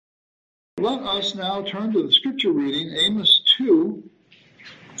Let us now turn to the scripture reading, Amos 2,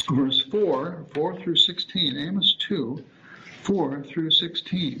 verse 4 through 16. Amos 2, 4 through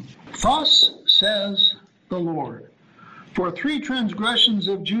 16. Thus says the Lord, for 3 transgressions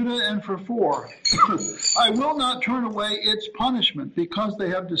of Judah and for 4, I will not turn away its punishment, because they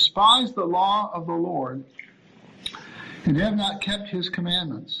have despised the law of the Lord and have not kept his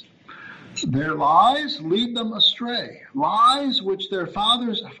commandments. Their lies lead them astray, lies which their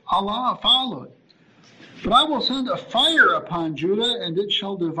fathers followed. But I will send a fire upon Judah, and it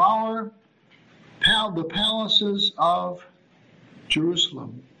shall devour the palaces of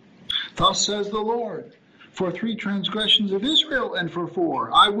Jerusalem. Thus says the Lord, for 3 transgressions of Israel and for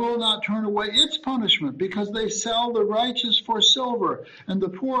 4, I will not turn away its punishment, because they sell the righteous for silver and the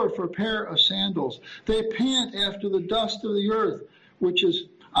poor for a pair of sandals. They pant after the dust of the earth, which is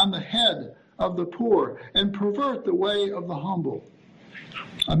on the head of the poor, and pervert the way of the humble.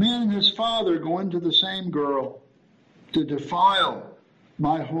 A man and his father go into the same girl to defile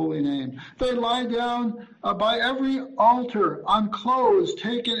my holy name. They lie down by every altar on clothes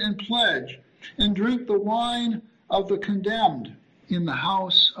taken in pledge, and drink the wine of the condemned in the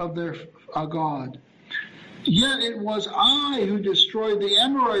house of their God. Yet it was I who destroyed the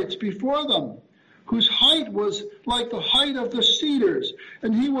Amorites before them, whose height was like the height of the cedars,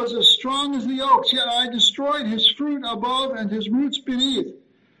 and he was as strong as the oaks. Yet I destroyed his fruit above and his roots beneath.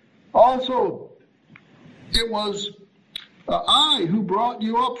 Also, it was I who brought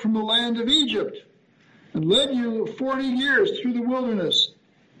you up from the land of Egypt and led you 40 years through the wilderness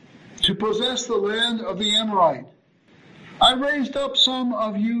to possess the land of the Amorite. I raised up some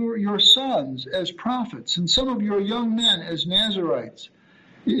of you, your sons, as prophets, and some of your young men as Nazirites.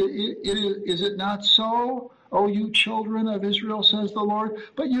 Is it not so, O you children of Israel, says the Lord?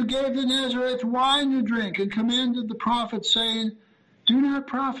 But you gave the Nazirites wine to drink, and commanded the prophets, saying, do not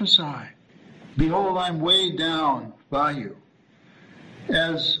prophesy. Behold, I'm weighed down by you,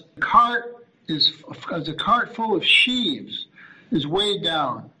 as a cart full of sheaves is weighed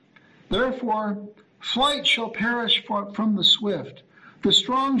down. Therefore, flight shall perish from the swift. The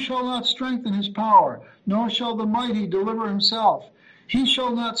strong shall not strengthen his power, nor shall the mighty deliver himself. He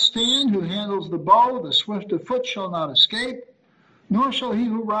shall not stand who handles the bow, the swift of foot shall not escape, nor shall he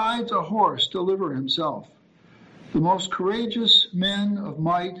who rides a horse deliver himself. The most courageous men of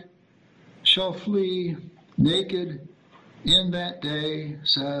might shall flee naked in that day,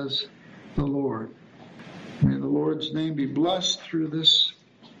 says the Lord. May the Lord's name be blessed through this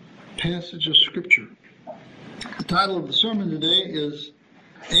passage of Scripture. The title of the sermon today is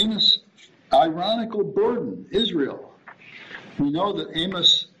Amos' Ironical Burden, Israel. We know that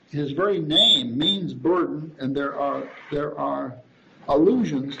Amos, his very name means burden, and there are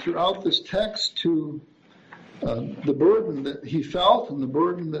allusions throughout this text to the burden that he felt and the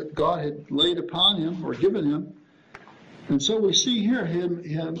burden that God had laid upon him or given him. And so we see here him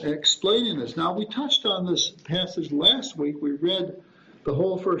explaining this. Now, we touched on this passage last week. We read the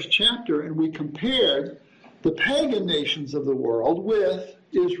whole first chapter, and we compared the pagan nations of the world with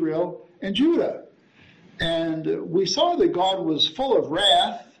Israel and Judah. And we saw that God was full of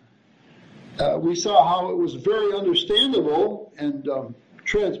wrath. We saw how it was very understandable and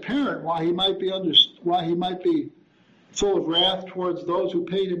transparent why he might be full of wrath towards those who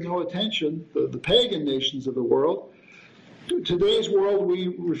paid him no attention, the pagan nations of the world. Today's world, we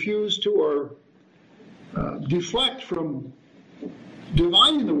refuse to or deflect from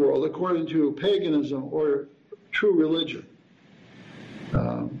dividing the world according to paganism or true religion.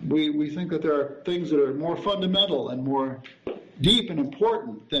 We think that there are things that are more fundamental and more deep and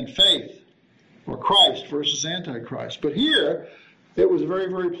important than faith or Christ versus Antichrist. But here, it was very,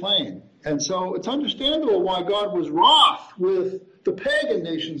 very plain. And so it's understandable why God was wroth with the pagan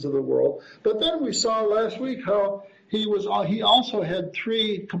nations of the world. But then we saw last week how he also had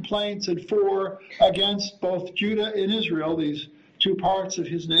 3 complaints and 4 against both Judah and Israel, these 2 parts of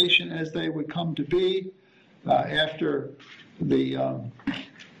his nation as they would come to be after the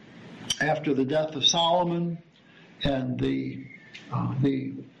death of Solomon and the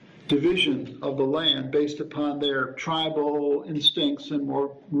division of the land based upon their tribal instincts and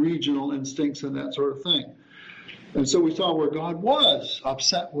more regional instincts and that sort of thing. And so we saw where God was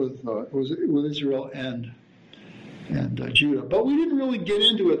upset with Israel and Judah. But we didn't really get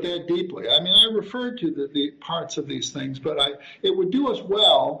into it that deeply. I mean, I referred to the parts of these things, but it would do us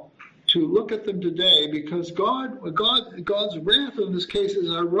well to look at them today, because God's wrath in this case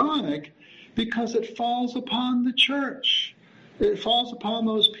is ironic because it falls upon the church. It falls upon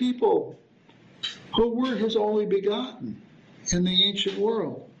those people who were his only begotten in the ancient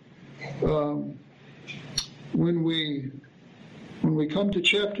world. When we When we come to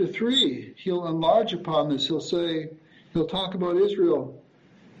chapter 3, he'll enlarge upon this. He'll talk about Israel,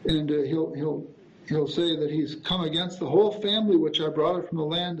 and he'll say that he's come against the whole family which I brought up from the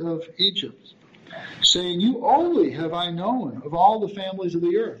land of Egypt, saying, you only have I known of all the families of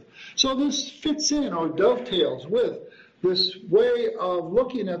the earth. So this fits in or dovetails with this way of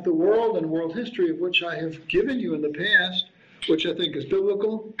looking at the world and world history of which I have given you in the past, which I think is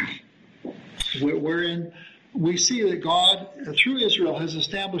biblical, wherein we see that God, through Israel, has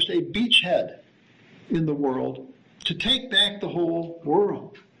established a beachhead in the world to take back the whole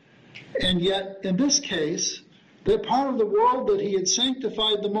world. And yet, in this case, that part of the world that he had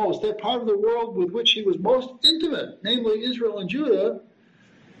sanctified the most, that part of the world with which he was most intimate, namely Israel and Judah,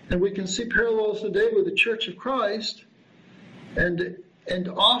 and we can see parallels today with the Church of Christ, and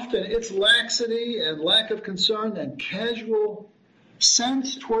often its laxity and lack of concern and casual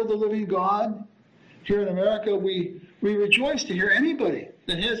sense toward the living God. Here in America, we rejoice to hear anybody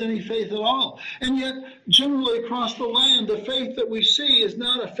that has any faith at all. And yet, generally across the land, the faith that we see is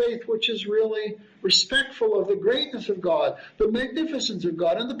not a faith which is really respectful of the greatness of God, the magnificence of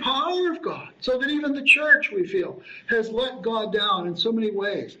God, and the power of God. So that even the church, we feel, has let God down in so many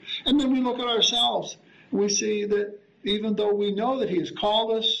ways. And then we look at ourselves, and we see that even though we know that he has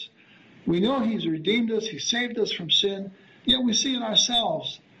called us, we know he's redeemed us, he saved us from sin, yet we see in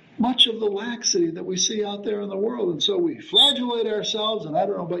ourselves much of the laxity that we see out there in the world. And so we flagellate ourselves, and I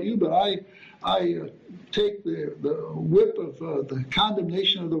don't know about you, but I take the whip of the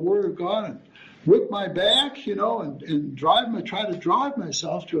condemnation of the Word of God and whip my back, and try to drive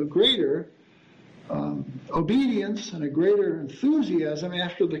myself to a greater obedience and a greater enthusiasm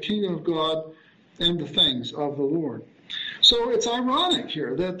after the kingdom of God and the things of the Lord. So it's ironic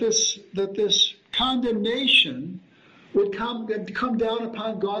here that this condemnation would come down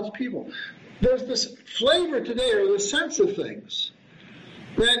upon God's people. There's this flavor today, or the sense of things,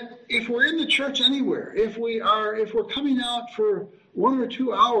 that if we're in the church anywhere, if we're coming out for 1 or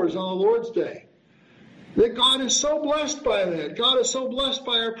 2 hours on the Lord's Day, that God is so blessed by that. God is so blessed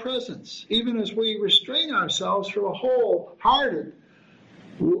by our presence, even as we restrain ourselves from a wholehearted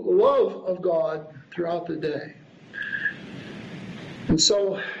love of God throughout the day. And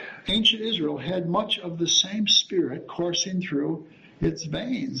so ancient Israel had much of the same spirit coursing through its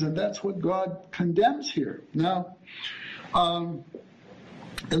veins, and that's what God condemns here. Now, in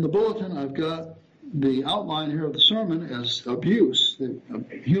the bulletin, I've got the outline here of the sermon as abuse, the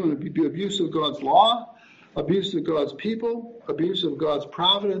human abuse of God's law, abuse of God's people, abuse of God's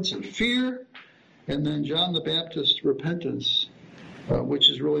providence and fear, and then John the Baptist's repentance, which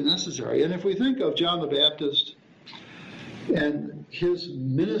is really necessary. And if we think of John the Baptist and his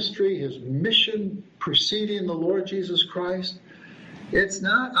ministry, his mission preceding the Lord Jesus Christ, it's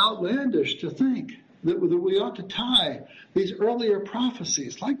not outlandish to think that we ought to tie these earlier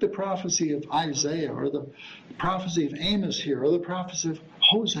prophecies, like the prophecy of Isaiah, or the prophecy of Amos here, or the prophecy of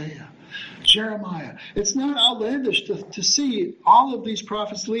Hosea, Jeremiah. It's not outlandish to see all of these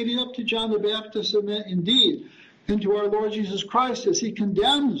prophets leading up to John the Baptist, and then indeed into our Lord Jesus Christ as he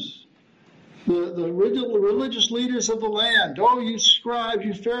condemns the religious leaders of the land. Oh, you scribes,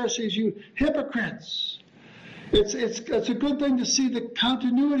 you Pharisees, you hypocrites. It's a good thing to see the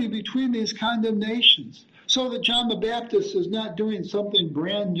continuity between these condemnations, so that John the Baptist is not doing something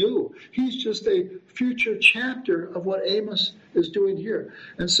brand new. He's just a future chapter of what Amos is doing here.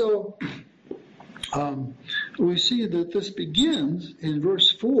 And so we see that this begins in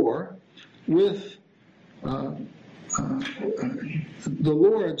verse 4 with the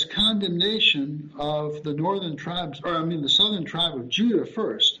Lord's condemnation of the the southern tribe of Judah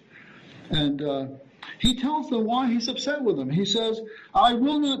first. And he tells them why he's upset with them. He says, I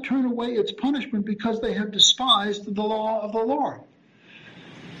will not turn away its punishment because they have despised the law of the Lord.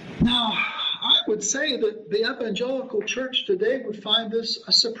 Now, I would say that the evangelical church today would find this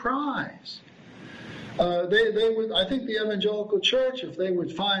a surprise. They would, I think the evangelical church, if they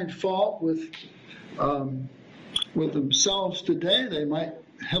would find fault with themselves today, they might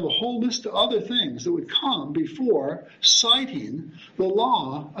have a whole list of other things that would come before citing the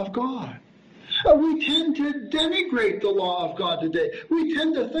law of God. We tend to denigrate the law of God today. We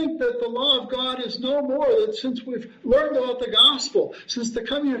tend to think that the law of God is no more, that since we've learned about the gospel, since the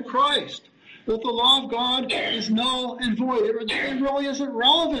coming of Christ, that the law of God is null and void. It really isn't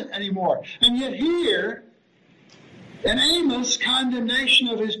relevant anymore. And yet here, in Amos' condemnation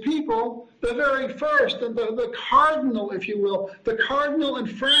of his people, the very first and the cardinal, if you will, the cardinal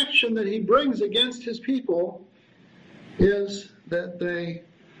infraction that he brings against his people is that they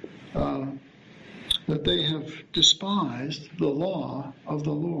have despised the law of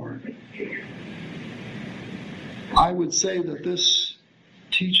the Lord. I would say that this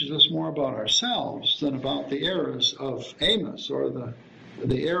teaches us more about ourselves than about the errors of Amos, or the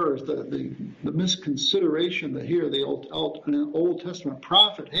errors, the misconsideration that here the Old Testament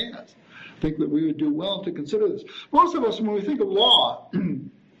prophet has. I think that we would do well to consider this. Most of us, when we think of law,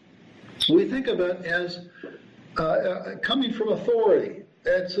 we think of it as coming from authority.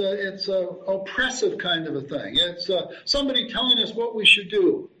 It's a oppressive kind of a thing. It's somebody telling us what we should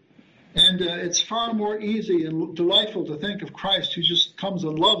do. And it's far more easy and delightful to think of Christ, who just comes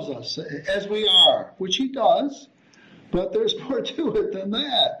and loves us as we are, which he does, but there's more to it than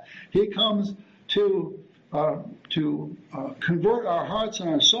that. He comes to convert our hearts and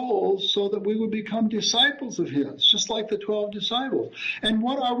our souls so that we would become disciples of his, just like the 12 disciples. And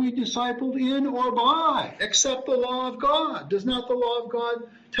what are we discipled in or by, except the law of God? Does not the law of God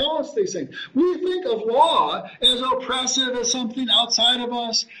tell us these things? We think of law as oppressive, as something outside of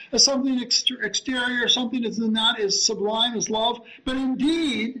us, as something exterior, something that's not as sublime as love. But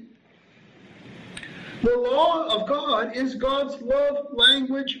indeed, the law of God is God's love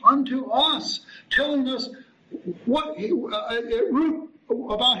language unto us, telling us what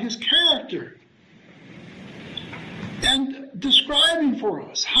about his character, and describing for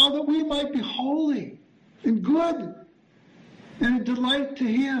us how that we might be holy and good and a delight to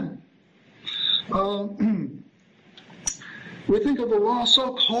him. We think of the law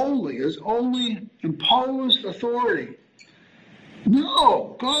so coldly as only imposed authority.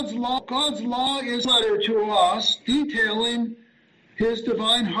 No, God's law is a letter to us detailing his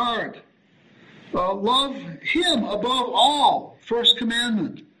divine heart. Love him above all, first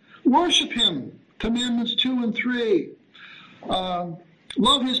commandment. Worship him, commandments 2 and 3.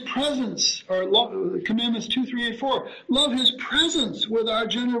 Love his presence, or commandments 2, 3, and 4. Love his presence with our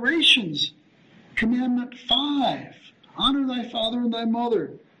generations, commandment 5. Honor thy father and thy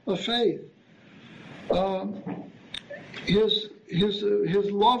mother, of faith. His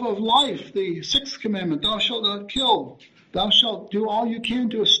love of life, the 6th commandment, thou shalt not kill. Thou shalt do all you can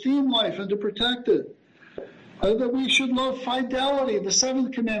to esteem life and to protect it. That we should love fidelity, the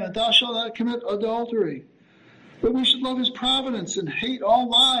 7th commandment, thou shalt not commit adultery. That we should love his providence and hate all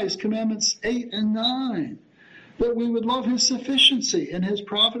lies, commandments 8 and 9. That we would love his sufficiency and his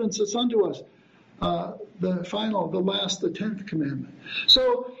providence that's unto us. The 10th commandment.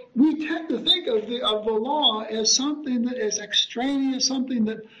 So we tend to think of the law as something that is extraneous, something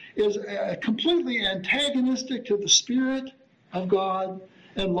that is completely antagonistic to the Spirit of God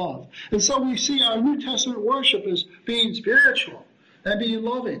and love. And so we see our New Testament worship as being spiritual and being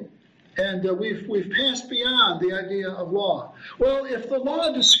loving. And we've passed beyond the idea of law. Well, if the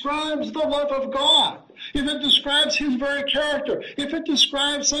law describes the love of God, if it describes his very character, if it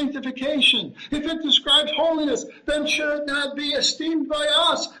describes sanctification, if it describes holiness, then should it not be esteemed by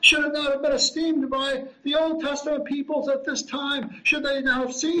us? Should it not have been esteemed by the Old Testament peoples at this time? Should they not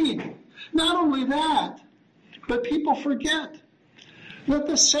have seen? Not only that, but people forget that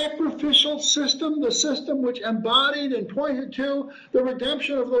the sacrificial system, the system which embodied and pointed to the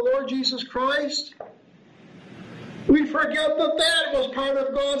redemption of the Lord Jesus Christ, we forget that was part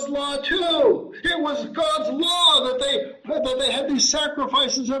of God's law too. It was God's law that they had these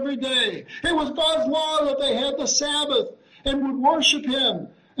sacrifices every day. It was God's law that they had the Sabbath and would worship him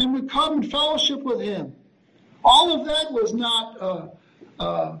and would come and fellowship with him. All of that was not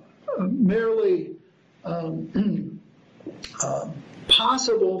merely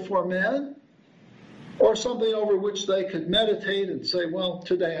possible for men, or something over which they could meditate and say, well,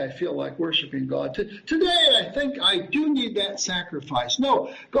 today I feel like worshiping God. Today I think I do need that sacrifice.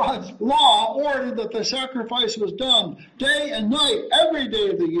 No, God's law ordered that the sacrifice was done day and night, every day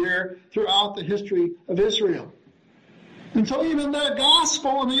of the year, throughout the history of Israel. And so even the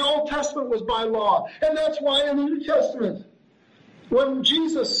gospel in the Old Testament was by law. And that's why in the New Testament, when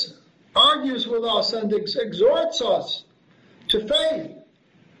Jesus argues with us and exhorts us to faith,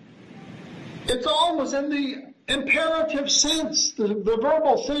 it's always in the imperative sense, the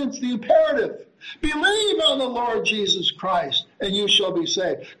verbal sense, the imperative. Believe on the Lord Jesus Christ, and you shall be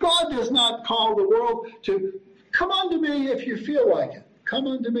saved. God does not call the world to come unto me if you feel like it. Come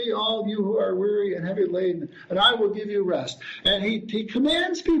unto me, all you who are weary and heavy laden, and I will give you rest. And he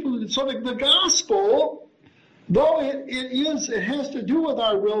commands people to do so. The gospel, though it has to do with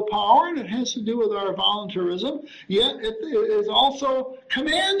our willpower and it has to do with our voluntarism, yet it is also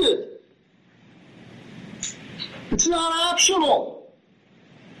commanded. It's not optional.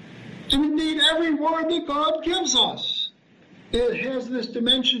 And indeed, every word that God gives us, it has this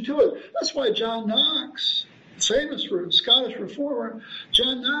dimension to it. That's why John Knox, famous Scottish reformer,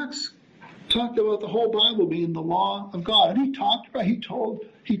 John Knox talked about the whole Bible being the law of God. And he talked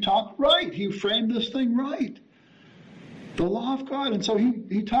right. He framed this thing right. The law of God. And so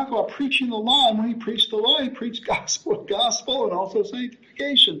he talked about preaching the law. And when he preached the law, he preached gospel and also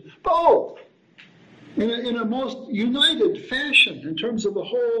sanctification. Both. In a most united fashion in terms of the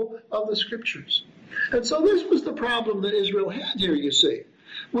whole of the Scriptures. And so this was the problem that Israel had here, you see.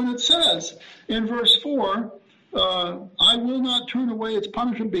 When it says in verse 4, I will not turn away its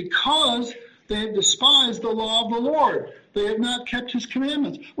punishment because they have despised the law of the Lord. They have not kept his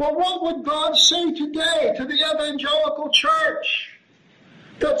commandments. Well, what would God say today to the evangelical church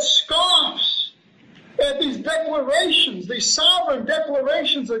that scoffs at these declarations, these sovereign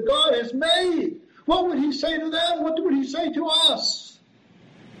declarations that God has made? What would he say to them? What would he say to us?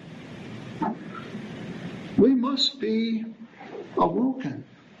 We must be awoken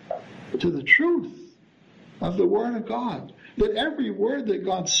to the truth of the Word of God. That every word that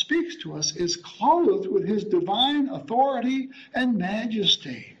God speaks to us is clothed with his divine authority and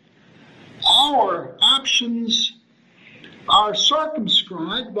majesty. Our options are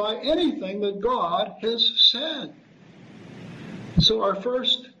circumscribed by anything that God has said. So our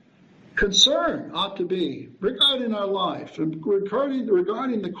first concern ought to be, regarding our life, and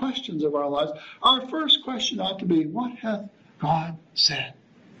regarding the questions of our lives, our first question ought to be, what hath God said?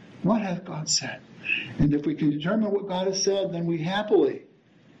 What hath God said? And if we can determine what God has said, then we happily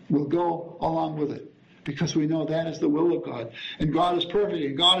will go along with it, because we know that is the will of God. And God is perfect,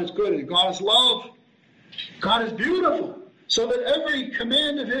 and God is good, and God is love. God is beautiful. So that every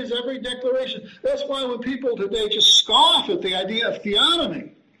command of his, every declaration, that's why when people today just scoff at the idea of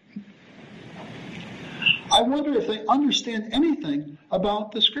theonomy, I wonder if they understand anything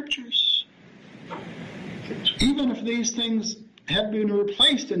about the Scriptures. Even if these things have been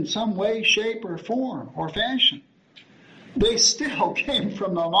replaced in some way, shape, or form, or fashion, they still came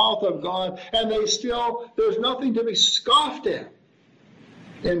from the mouth of God, and there's nothing to be scoffed at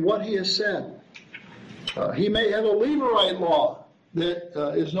in what he has said. He may have a Levirate law that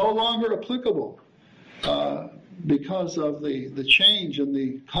is no longer applicable because of the change in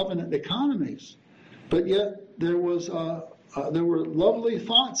the covenant economies. But yet there were lovely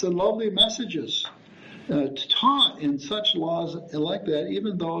thoughts and lovely messages taught in such laws like that,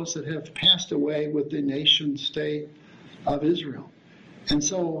 even those that have passed away with the nation state of Israel. And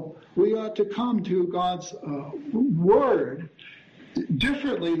so we ought to come to God's word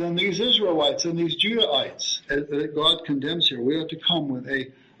differently than these Israelites and these Judahites that God condemns here. We ought to come with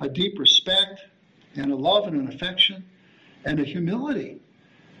a deep respect and a love and an affection and a humility.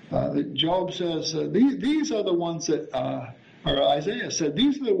 Job says, these are the ones that, or Isaiah said,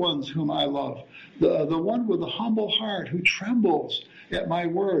 these are the ones whom I love. The one with a humble heart who trembles at my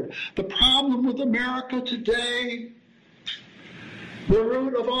word. The problem with America today, the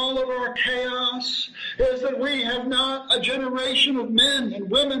root of all of our chaos, is that we have not a generation of men and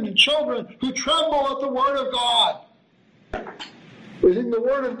women and children who tremble at the word of God. We think the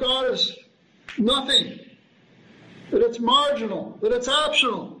word of God is nothing, that it's marginal, that it's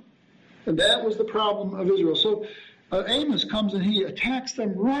optional. And that was the problem of Israel. So Amos comes and he attacks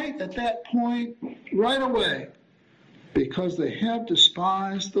them right at that point, right away, because they have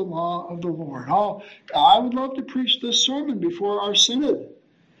despised the law of the Lord. Oh, I would love to preach this sermon before our synod,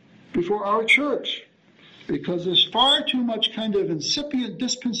 before our church, because there's far too much kind of incipient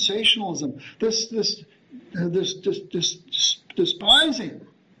dispensationalism, this despising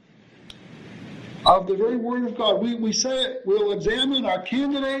of the very word of God. We say it, we'll examine our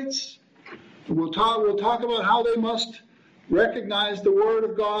candidates. We'll talk about how they must recognize the Word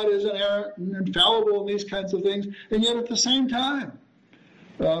of God as inerrant and infallible and these kinds of things. And yet at the same time,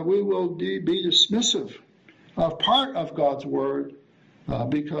 we will be dismissive of part of God's Word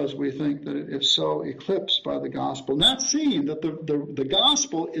because we think that it is so eclipsed by the gospel. Not seeing that the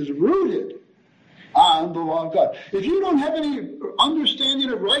gospel is rooted on the law of God. If you don't have any understanding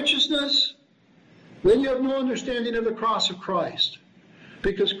of righteousness, then you have no understanding of the cross of Christ.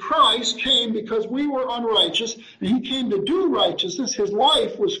 Because Christ came because we were unrighteous, and he came to do righteousness. His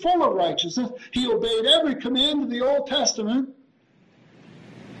life was full of righteousness. He obeyed every command of the Old Testament,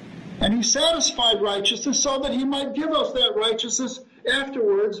 and he satisfied righteousness so that he might give us that righteousness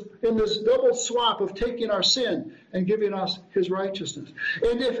afterwards in this double swap of taking our sin and giving us his righteousness.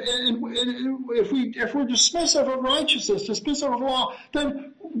 And if we're dismissive of righteousness, dismissive of law,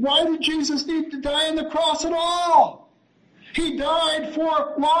 then why did Jesus need to die on the cross at all? He died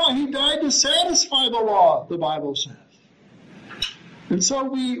for law. He died to satisfy the law, the Bible says. And so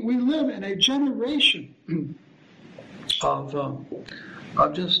we live in a generation of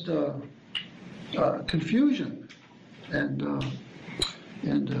just confusion and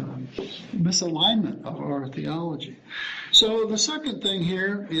misalignment of our theology. So the second thing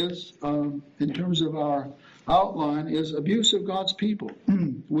here is, in terms of our outline is abuse of God's people,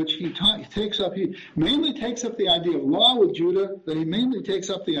 which he takes up. He mainly takes up the idea of law with Judah, but he mainly takes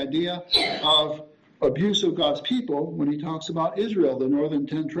up the idea of abuse of God's people when he talks about Israel, the northern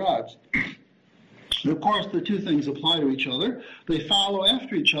 10 tribes. And of course, the two things apply to each other. They follow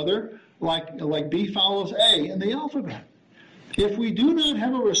after each other like B follows A in the alphabet. If we do not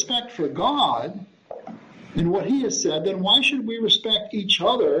have a respect for God and what he has said, then why should we respect each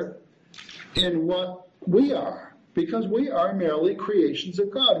other in what we are? Because we are merely creations of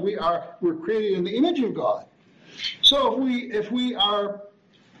God. We're created in the image of God. So if we are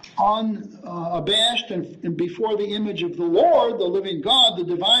unabashed and before the image of the Lord, the living God, the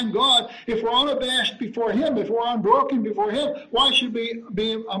divine God, if we're unabashed before him, if we're unbroken before him, why should we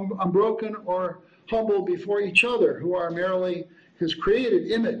be unbroken or humble before each other, who are merely his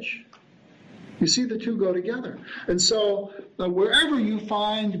created image? You see, the two go together. And so wherever you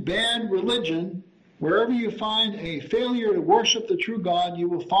find bad religion, wherever you find a failure to worship the true God, you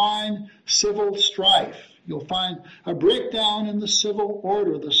will find civil strife. You'll find a breakdown in the civil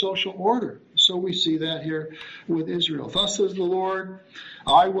order, the social order. So we see that here with Israel. Thus says the Lord,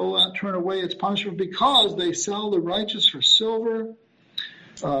 I will not turn away its punishment, because they sell the righteous for silver,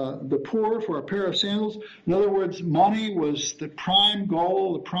 the poor for a pair of sandals. In other words, money was the prime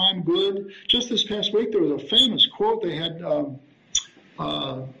goal, the prime good. Just this past week, there was a famous quote. They had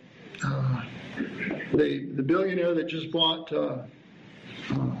the billionaire that just bought,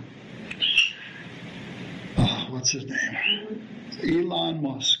 what's his name? Elon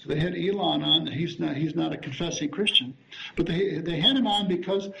Musk. They had Elon on. He's not a confessing Christian, but they had him on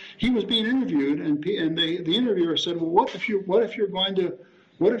because he was being interviewed, and the interviewer said, "Well, what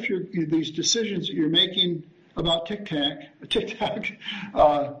if these decisions that you're making about TikTok?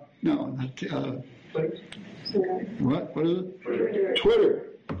 No, not, what is it? Twitter.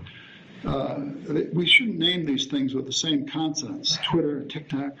 We shouldn't name these things with the same consonants. Twitter,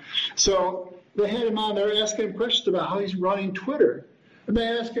 TikTok. So they had him on there asking him questions about how he's running Twitter. And they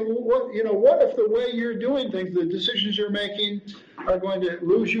asked him, well, what if the way you're doing things, the decisions you're making, are going to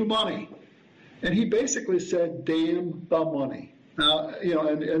lose you money? And he basically said, damn the money. Now,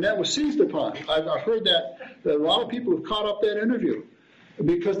 and that was seized upon. I've heard that a lot of people have caught up that interview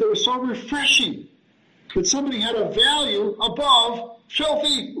because it was so refreshing that somebody had a value above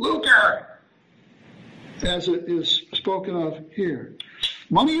filthy lucre, as it is spoken of here.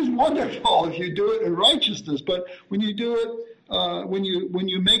 Money is wonderful if you do it in righteousness, but when you do it, when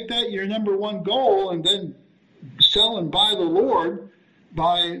you make that your number one goal and then sell and buy the Lord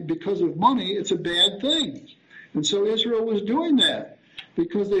because of money, it's a bad thing. And so Israel was doing that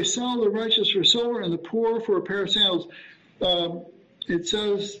because they sell the righteous for silver and the poor for a pair of sandals. It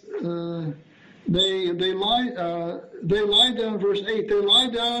says they lie down, verse 8, they lie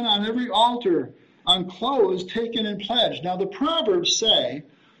down on every altar on clothes taken in pledge. Now the Proverbs say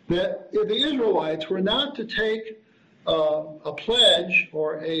that the Israelites were not to take a pledge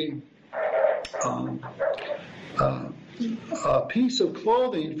or a piece of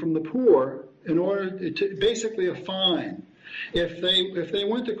clothing from the poor in order to basically a fine. If they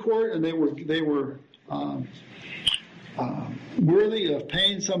went to court and they were worthy of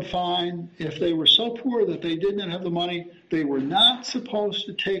paying some fine, if they were so poor that they did not have the money, they were not supposed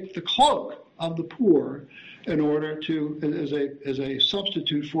to take the cloak of the poor in order to as a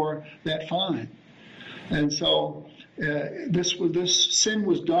substitute for that fine. And so this sin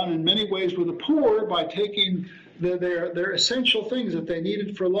was done in many ways with the poor by taking their essential things that they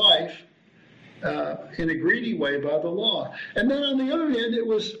needed for life in a greedy way by the law. And then on the other hand, it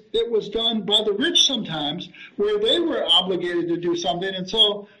was done by the rich sometimes, where they were obligated to do something, and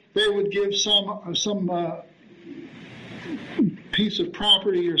so they would give some piece of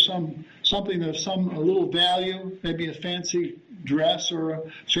property or something of a little value, maybe a fancy dress or a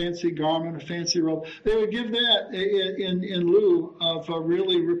fancy garment, a fancy robe. They would give that in lieu of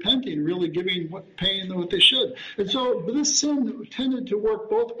really repenting, really paying what they should. And so this sin tended to work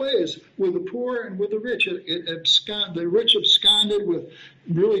both ways, with the poor and with the rich. The rich absconded with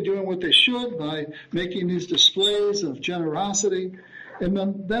really doing what they should by making these displays of generosity. And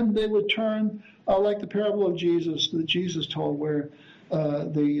then they would turn, like the parable of Jesus that Jesus told, where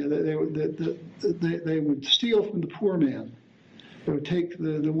they would steal from the poor man. They would take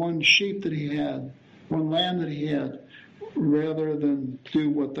the one sheep that he had, one lamb that he had, rather than do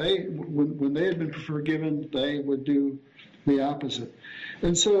what when they had been forgiven, they would do the opposite.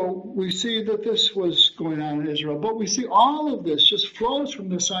 And so we see that this was going on in Israel. But we see all of this just flows from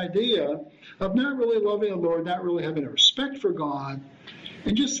this idea of not really loving the Lord, not really having a respect for God,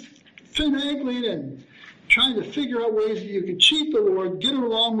 and just finagling and trying to figure out ways that you could cheat the Lord, get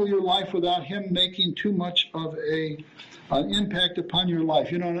along with your life without Him making too much of an impact upon your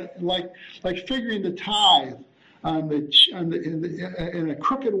life. You know, like figuring the tithe in a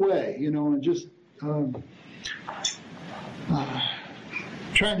crooked way, you know, and just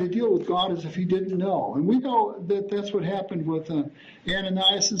trying to deal with God as if He didn't know. And we know that that's what happened with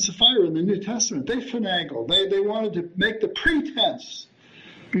Ananias and Sapphira in the New Testament. They finagled. They wanted to make the pretense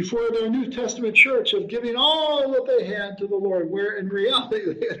before their New Testament church of giving all that they had to the Lord, where in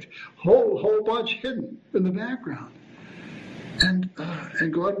reality they had a whole bunch hidden in the background. And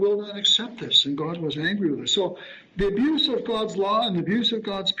God will not accept this, and God was angry with us. So the abuse of God's law and the abuse of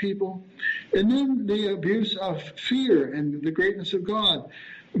God's people, and then the abuse of fear and the greatness of God.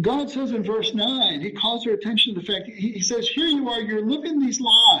 God says in verse 9, He calls our attention to the fact, He says, here you are, you're living these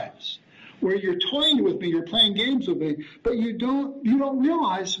lives where you're toying with me, you're playing games with me, but you don't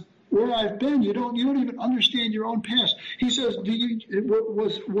realize where I've been. You don't even understand your own past. He says,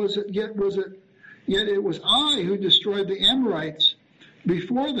 Yet it was I who destroyed the Amorites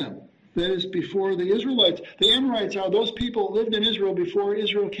before them. That is, before the Israelites. The Amorites are those people who lived in Israel before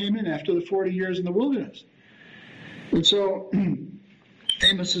Israel came in after the 40 years in the wilderness. And so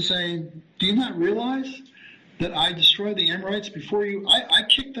Amos is saying, do you not realize that I destroyed the Amorites before you? I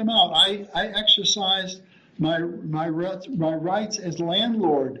kicked them out. I exercised my rights as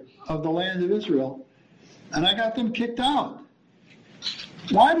landlord of the land of Israel, and I got them kicked out.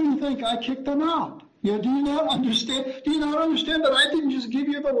 Why do you think I kicked them out? You know, do you not understand? Do you not understand that I didn't just give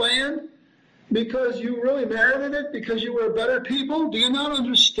you the land because you really merited it, because you were a better people? Do you not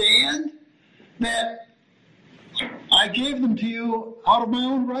understand that I gave them to you out of my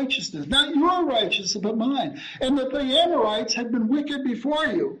own righteousness, not your righteousness, but mine, and that the Amorites had been wicked before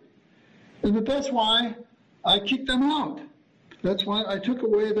you, and that's why I kicked them out. That's why I took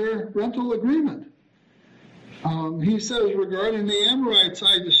away their rental agreement. He says regarding the Amorites,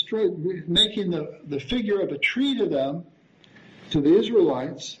 I destroyed, making the figure of a tree to them, to the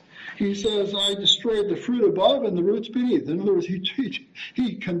Israelites. He says, I destroyed the fruit above and the roots beneath. In other words,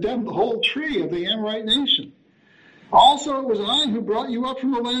 he condemned the whole tree of the Amorite nation. Also, it was I who brought you up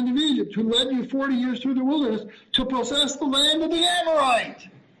from the land of Egypt, who led you 40 years through the wilderness to possess the land of the Amorite.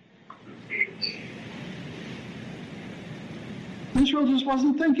 Israel just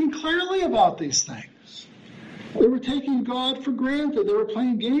wasn't thinking clearly about these things. They were taking God for granted. They were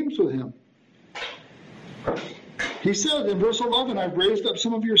playing games with Him. He said in verse 11, I've raised up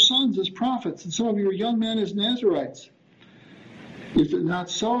some of your sons as prophets and some of your young men as Nazirites. Is it not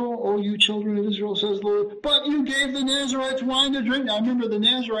so, O you children of Israel, says the Lord? But you gave the Nazirites wine to drink. Now remember, the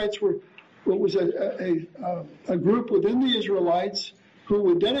Nazirites were a group within the Israelites who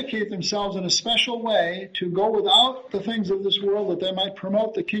would dedicate themselves in a special way to go without the things of this world that they might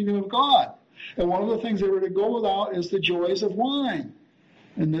promote the kingdom of God. And one of the things they were to go without is the joys of wine.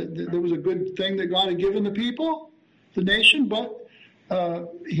 And there was a good thing that God had given the people, the nation, but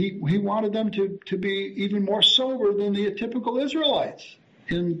he wanted them to be even more sober than the typical Israelites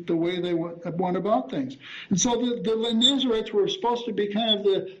in the way they went about things. And so the Nazirites were supposed to be kind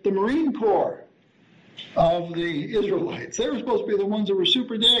of the Marine Corps of the Israelites. They were supposed to be the ones that were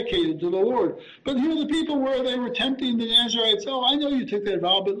super dedicated to the Lord. But here the people were, they were tempting the Nazirites, oh, I know you took that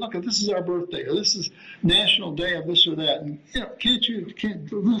vow, but look, this is our birthday, or this is national day of this or that. And, you know,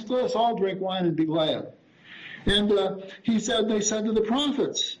 let us all drink wine and be glad. And they said to the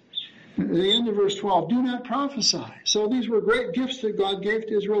prophets, at the end of verse 12, do not prophesy. So these were great gifts that God gave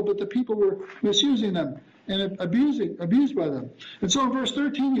to Israel, but the people were misusing them and abused by them. And so in verse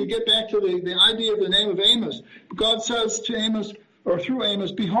 13, you get back to the idea of the name of Amos. God says to Amos, or through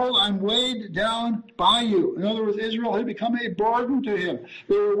Amos, behold, I'm weighed down by you. In other words, Israel had become a burden to him.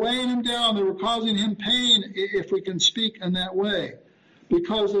 They were weighing him down. They were causing him pain, if we can speak in that way,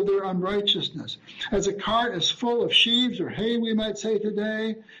 because of their unrighteousness. As a cart is full of sheaves, or hay, we might say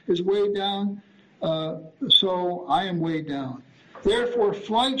today, is weighed down, so I am weighed down. Therefore,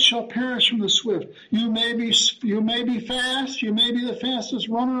 flight shall perish from the swift. You may be fast, you may be the fastest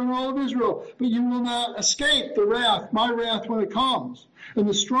runner in all of Israel, but you will not escape the wrath, my wrath, when it comes. And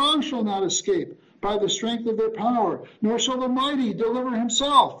the strong shall not escape by the strength of their power, nor shall the mighty deliver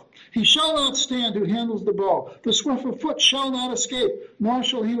himself. He shall not stand who handles the bow. The swift of foot shall not escape, nor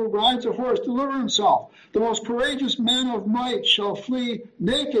shall he who rides a horse deliver himself. The most courageous men of might shall flee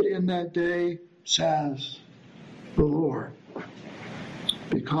naked in that day, says the Lord,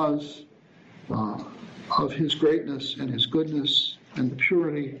 because of his greatness and his goodness and the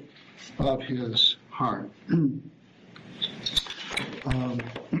purity of his heart.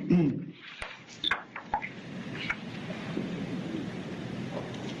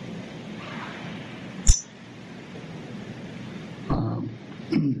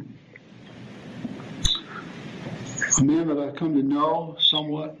 a man that I've come to know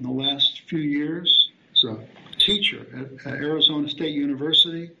somewhat in the last few years. He's a teacher at Arizona State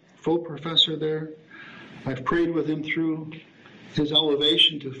University, full professor there. I've prayed with him through his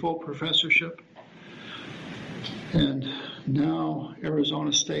elevation to full professorship. And now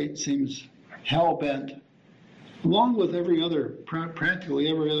Arizona State seems hell-bent, along with practically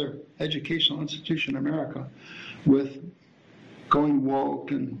every other educational institution in America, with going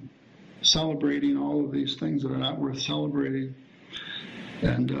woke and celebrating all of these things that are not worth celebrating.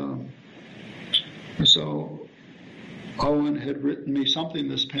 And so Owen had written me something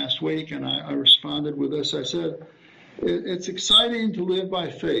this past week, and I responded with this. I said, it's exciting to live by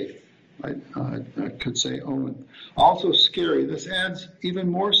faith. I could say Owen. Also scary. This adds even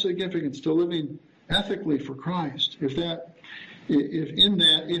more significance to living ethically for Christ. If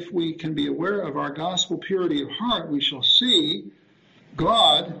we can be aware of our gospel purity of heart, we shall see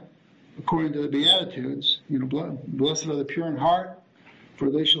God, according to the Beatitudes, blessed are the pure in heart, for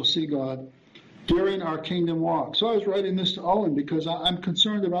they shall see God, during our kingdom walk. So I was writing this to Owen because I'm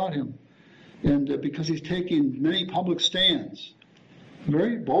concerned about him, and because he's taking many public stands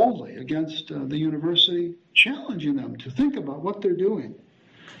very boldly against the university, challenging them to think about what they're doing.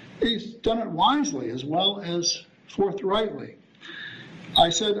 He's done it wisely as well as forthrightly. I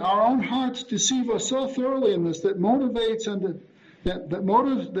said, our own hearts deceive us so thoroughly in this that motives and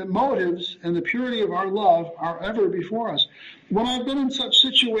the purity of our love are ever before us. When I've been in such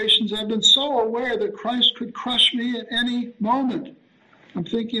situations, I've been so aware that Christ could crush me at any moment. I'm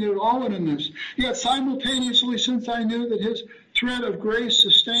thinking of Owen in this. Yet simultaneously, since I knew that his thread of grace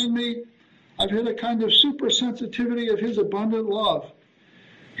sustained me, I've had a kind of super sensitivity of his abundant love.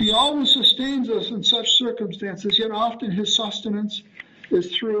 He always sustains us in such circumstances, yet often his sustenance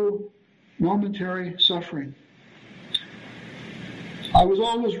is through momentary suffering. I was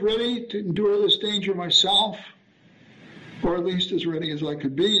always ready to endure this danger myself, or at least as ready as I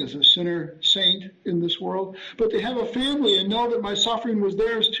could be as a sinner saint in this world. But to have a family and know that my suffering was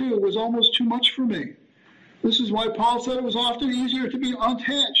theirs too was almost too much for me. This is why Paul said it was often easier to be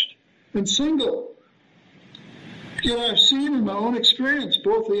unattached and single. Yet I've seen in my own experience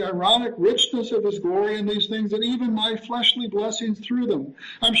both the ironic richness of his glory in these things and even my fleshly blessings through them.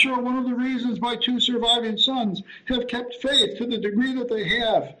 I'm sure one of the reasons my two surviving sons have kept faith to the degree that they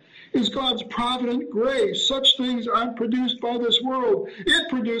have is God's provident grace. Such things aren't produced by this world. It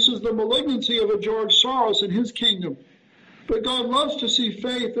produces the malignancy of a George Soros in his kingdom. But God loves to see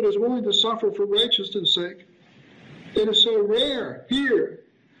faith that is willing to suffer for righteousness' sake. It is so rare here.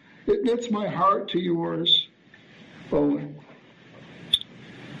 It knits my heart to yours, Owen.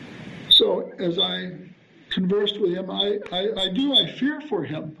 So as I conversed with him, I fear for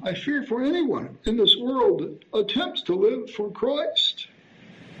him. I fear for anyone in this world that attempts to live for Christ.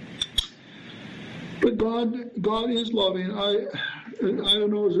 But God is loving. I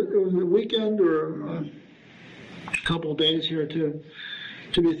don't know, it was a weekend or a couple of days here to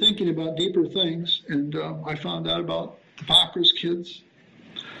be thinking about deeper things, and I found out about the Parker's kids,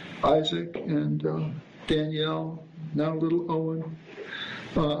 Isaac and Danielle, now little Owen.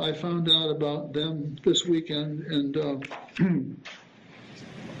 I found out about them this weekend, and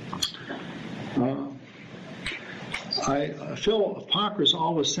Phil Parker's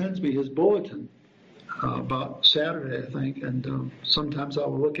always sends me his bulletin about Saturday, I think, and sometimes I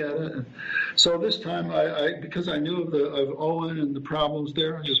will look at it. And so this time, because I knew of Owen and the problems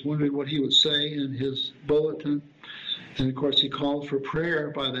there, I just wondered what he would say in his bulletin. And of course, he called for prayer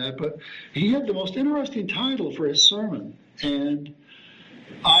by that. But he had the most interesting title for his sermon, and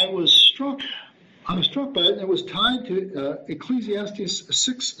I was struck by it. It was tied to Ecclesiastes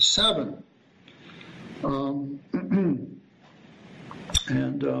 6:7,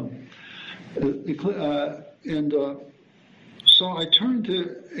 so I turned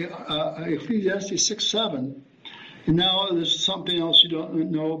to Ecclesiastes 6:7, and now there's something else you don't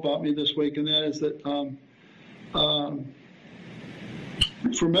know about me this week, and that is that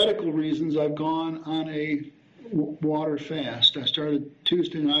for medical reasons, I've gone on a water fast. I started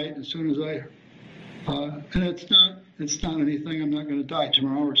Tuesday night. As soon as and it's not anything. I'm not going to die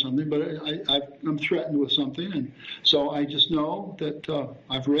tomorrow or something, but I'm threatened with something, and so I just know that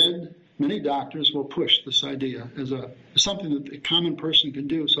I've read many doctors will push this idea as something that a common person can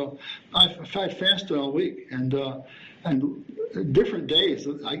do. So I've fasted all week, and different days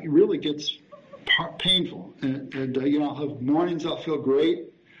it really gets painful, and I'll have mornings I'll feel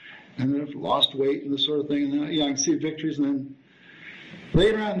great, and then I've lost weight and this sort of thing, and then I can see victories, and then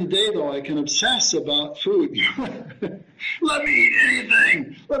later on in the day, though, I can obsess about food. Let me eat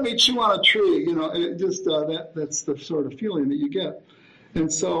anything. Let me chew on a tree. That's the sort of feeling that you get.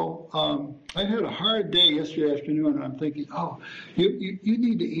 And so I had a hard day yesterday afternoon, and I'm thinking, oh, you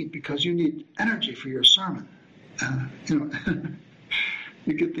need to eat because you need energy for your sermon.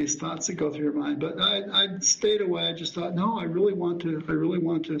 You get these thoughts that go through your mind. But I stayed away. I just thought, no, I really want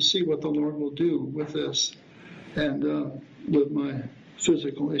to see what the Lord will do with this and with my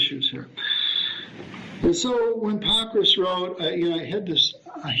physical issues here. And so when Pakris wrote,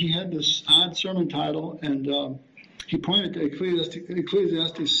 he had this odd sermon title, and he pointed to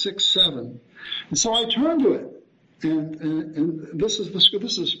Ecclesiastes 6:7. And so I turned to it, and this is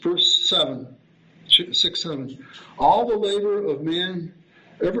verse 7, 6:7. All the labor of man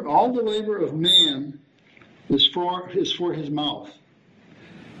is for his mouth,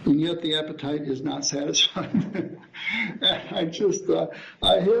 and yet the appetite is not satisfied. I had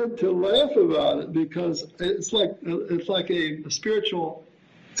to laugh about it because it's like a spiritual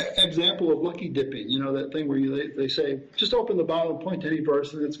example of lucky dipping. You know, that thing where they say, just open the Bible and point to any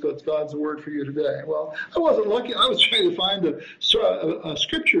verse and it's God's word for you today. Well, I wasn't lucky. I was trying to find a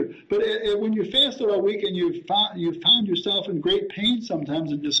scripture. But when you fasted all week and you found yourself in great pain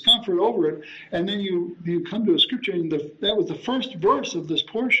sometimes and discomfort over it, and then you come to a scripture, and that was the first verse of this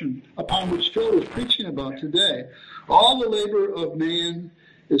portion upon which Phil is preaching about today. All the labor of man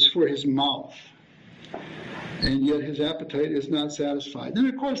is for his mouth, and yet his appetite is not satisfied. And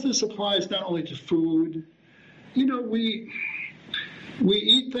of course, this applies not only to food. You know, we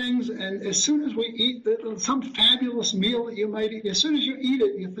eat things, and as soon as we eat some fabulous meal that you might eat, as soon as you eat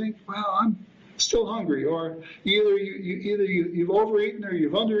it, you think, well, I'm still hungry. Or either you've overeaten or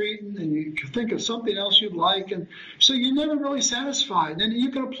you've undereaten, and you think of something else you'd like, and so you're never really satisfied. And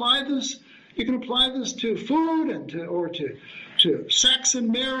you can apply this to food and to sex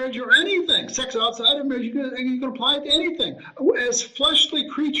and marriage or anything, sex outside of marriage. You can apply it to anything. As fleshly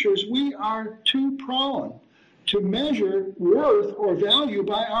creatures, we are too prone to measure worth or value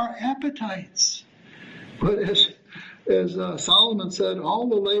by our appetites. But as Solomon said, all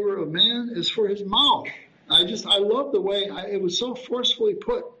the labor of man is for his mouth. I love the way it was so forcefully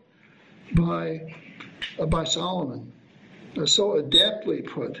put by Solomon, so adeptly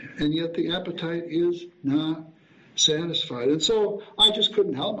put, and yet the appetite is not satisfied. And so I just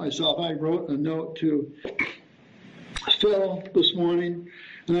couldn't help myself. I wrote a note to Phil this morning,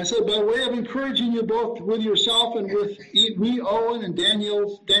 and I said, by way of encouraging you both with yourself and with wee Owen and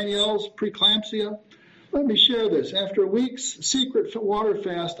Danielle's preeclampsia, let me share this. After a week's secret water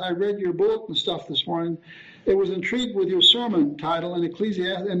fast, I read your bulletin stuff this morning. It was intrigued with your sermon title and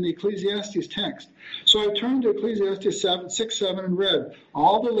the Ecclesiastes text. So I turned to Ecclesiastes 6:7 and read,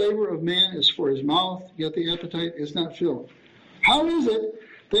 all the labor of man is for his mouth, yet the appetite is not filled. How is that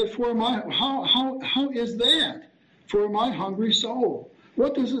for my hungry soul?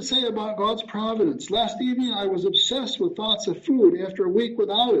 What does it say about God's providence? Last evening I was obsessed with thoughts of food. After a week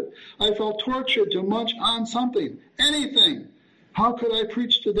without it, I felt tortured to munch on something, anything. How could I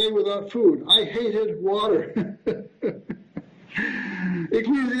preach today without food? I hated water.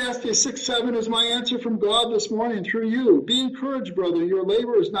 Ecclesiastes 6:7 is my answer from God this morning through you. Be encouraged, brother. Your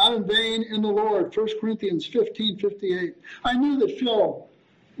labor is not in vain in the Lord. 1 Corinthians 15:58. I knew that Phil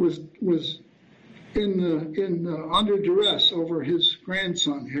was under duress over his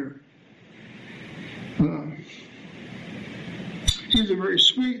grandson here. He's a very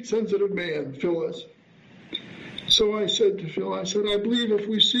sweet, sensitive man, Phil is. So I said to Phil, I believe if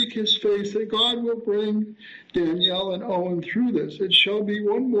we seek his face, that God will bring Danielle and Owen through this. It shall be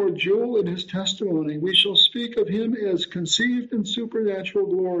one more jewel in his testimony. We shall speak of him as conceived in supernatural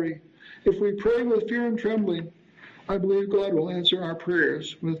glory. If we pray with fear and trembling, I believe God will answer our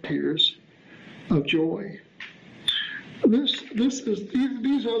prayers with tears of joy. These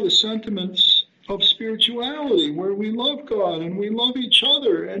are the sentiments of spirituality, where we love God and we love each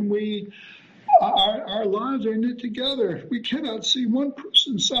other, and our lives are knit together. We cannot see one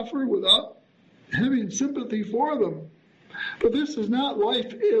person suffer without having sympathy for them. But this is not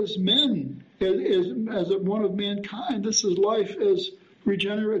life as men, as one of mankind. This is life as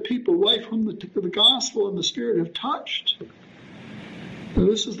regenerate people, life whom the gospel and the Spirit have touched. And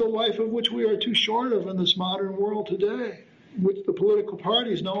this is the life of which we are too short of in this modern world today, which the political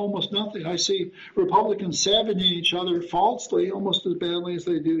parties know almost nothing. I see Republicans savaging each other falsely almost as badly as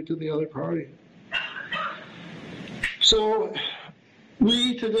they do to the other party. So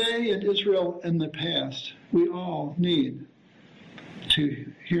we today in Israel in the past, we all need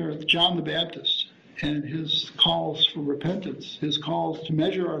to hear John the Baptist and his calls for repentance, his calls to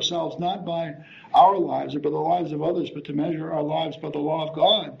measure ourselves not by our lives or by the lives of others, but to measure our lives by the law of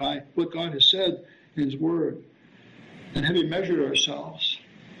God, by what God has said in his word. And having measured ourselves,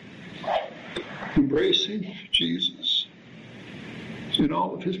 embracing Jesus, in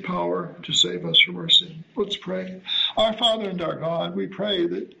all of his power to save us from our sin. Let's pray. Our Father and our God, we pray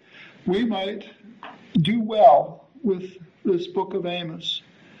that we might do well with this book of Amos,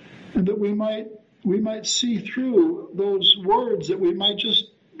 and that we might see through those words that we might just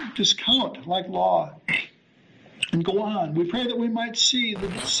discount like law and go on. We pray that we might see the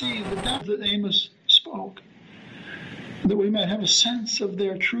depth that Amos spoke, that we might have a sense of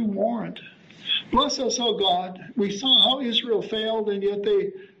their true warrant. Bless us, O God. We saw how Israel failed, and yet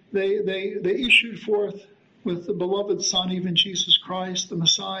they issued forth with the beloved Son, even Jesus Christ, the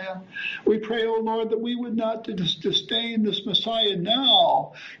Messiah. We pray, O Lord, that we would not disdain this Messiah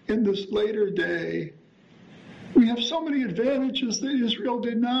now in this later day. We have so many advantages that Israel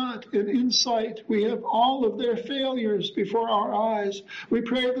did not in insight. We have all of their failures before our eyes. We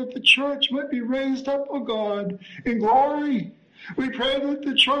pray that the church might be raised up, O God, in glory. We pray that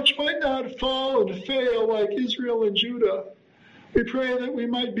the church might not fall and fail like Israel and Judah. We pray that we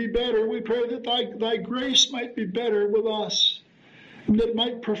might be better. We pray that thy grace might be better with us, and that it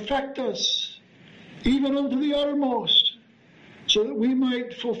might perfect us, even unto the uttermost, so that we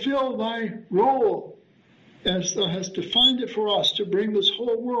might fulfill thy role as thou hast defined it for us to bring this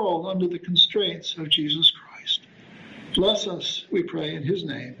whole world under the constraints of Jesus Christ. Bless us, we pray, in his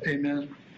name. Amen.